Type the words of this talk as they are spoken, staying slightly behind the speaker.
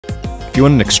If you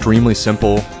want an extremely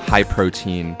simple, high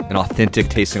protein, and authentic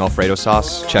tasting Alfredo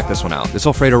sauce, check this one out. This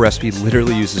Alfredo recipe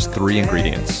literally uses 3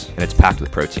 ingredients, and it's packed with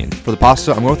protein. For the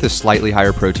pasta, I'm going with this slightly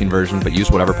higher protein version, but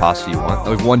use whatever pasta you want.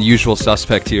 I have one usual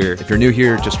suspect here. If you're new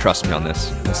here, just trust me on this.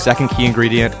 The second key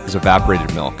ingredient is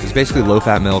evaporated milk. It's basically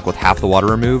low-fat milk with half the water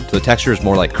removed, so the texture is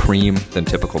more like cream than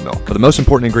typical milk. But the most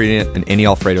important ingredient in any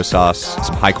Alfredo sauce is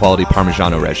some high-quality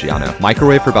Parmigiano Reggiano.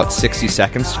 Microwave for about 60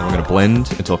 seconds, and we're going to blend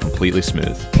until completely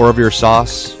smooth. Pour over your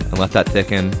sauce and let that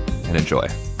thicken and enjoy.